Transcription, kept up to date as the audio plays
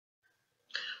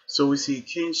So we see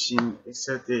Kenshin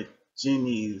accepted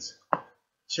Jine's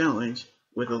challenge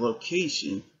with a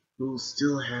location who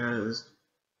still has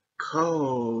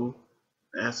kaoru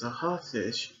as a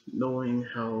hostage, knowing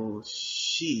how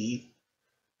she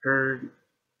heard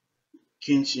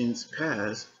Kenshin's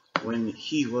past when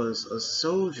he was a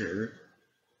soldier,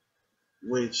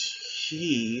 which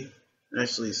he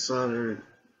actually slaughtered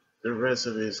the rest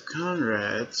of his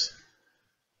comrades,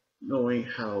 knowing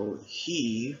how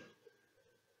he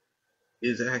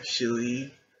is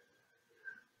actually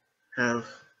have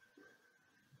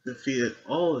defeated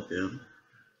all of them,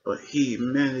 but he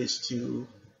managed to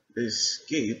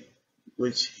escape,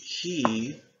 which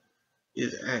he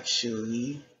is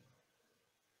actually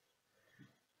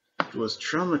was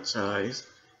traumatized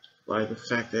by the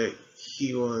fact that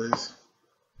he was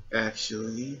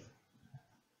actually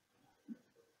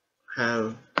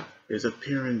have his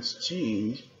appearance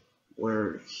change,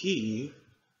 where he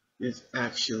is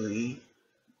actually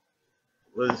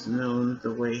was known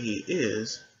the way he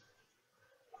is,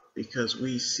 because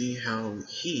we see how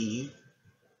he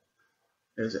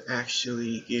is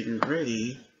actually getting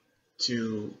ready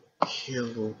to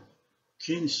kill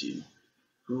Kenshin,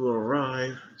 who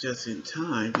arrived just in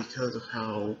time because of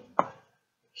how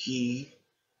he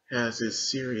has this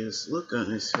serious look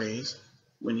on his face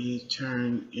when he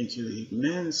turned into a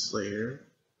manslayer,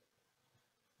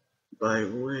 by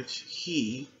which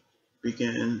he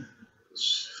began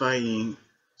fighting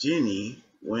Jine,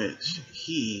 which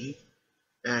he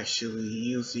actually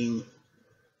using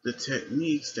the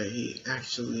techniques that he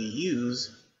actually used,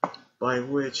 by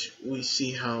which we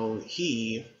see how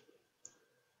he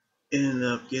ended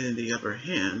up getting the upper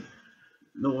hand,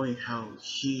 knowing how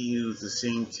he used the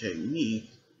same technique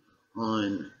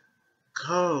on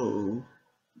kaoru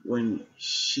when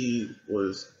she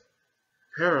was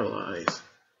paralyzed,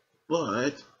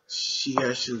 but she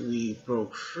actually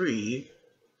broke free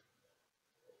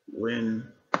when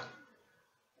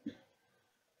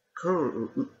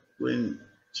when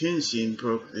Kenshin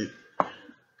broke the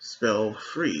spell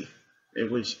free,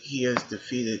 in which he has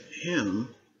defeated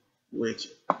him, which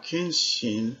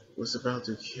Kenshin was about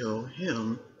to kill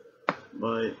him,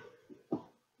 but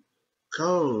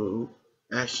kaoru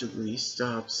actually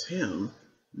stops him,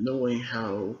 knowing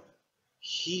how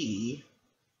he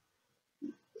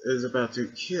is about to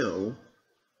kill,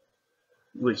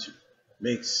 which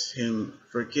makes him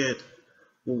forget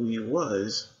who he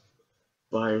was,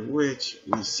 by which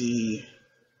we see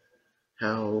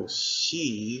how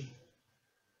she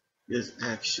is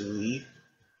actually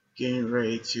getting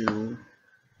ready to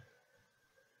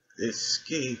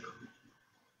escape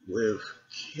with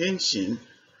Kenshin,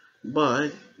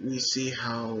 but we see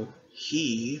how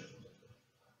he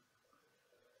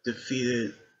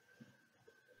defeated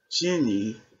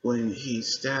Jine when he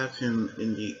stabbed him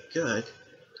in the gut,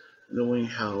 knowing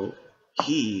how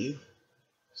he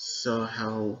saw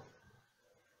how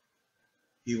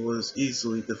he was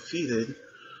easily defeated,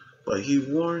 but he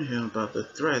warned him about the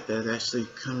threat that's actually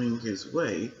coming his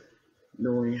way,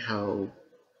 knowing how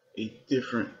a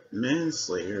different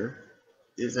manslayer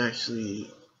is actually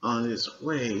on his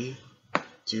way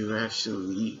to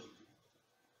actually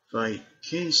fight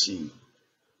Kenshin.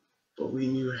 But we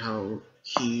knew how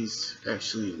he's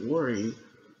actually worried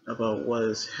about what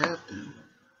has happened.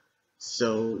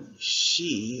 So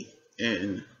she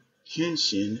and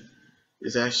Kenshin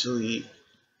is actually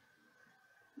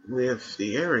with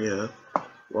the area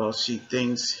while she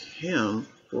thanks him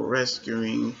for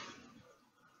rescuing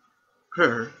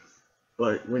her.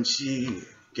 But when she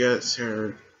gets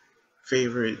her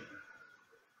favorite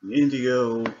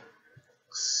indigo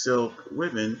silk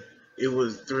ribbon, it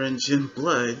was drenched in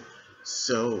blood,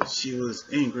 so she was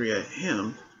angry at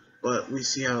him. But we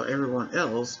see how everyone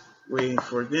else waiting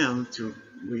for them to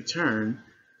return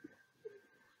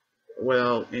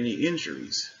without any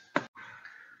injuries.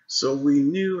 So we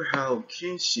knew how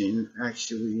Kenshin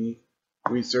actually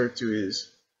resorted to his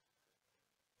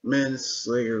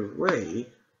manslayer way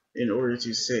in order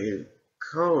to save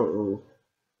kaoru,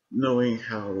 knowing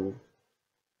how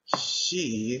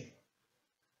she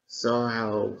saw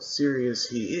how serious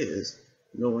he is,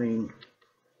 knowing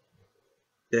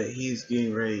that he's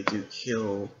getting ready to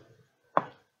kill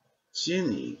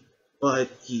Jine, but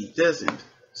he doesn't.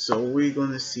 So we're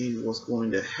going to see what's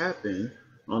going to happen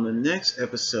on the next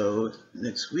episode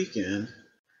next weekend.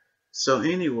 So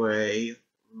anyway,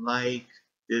 like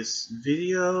this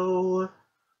video,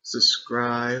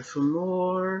 subscribe for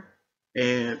more,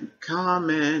 and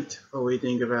comment what you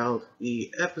think about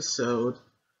the episode.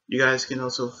 You guys can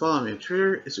also follow me on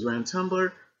Twitter, Instagram,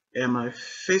 Tumblr, and my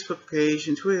Facebook page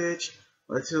and Twitch.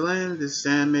 But till then, this is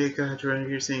Sam Maker,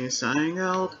 here saying signing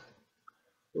out.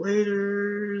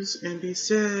 Laters and be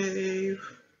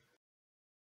safe.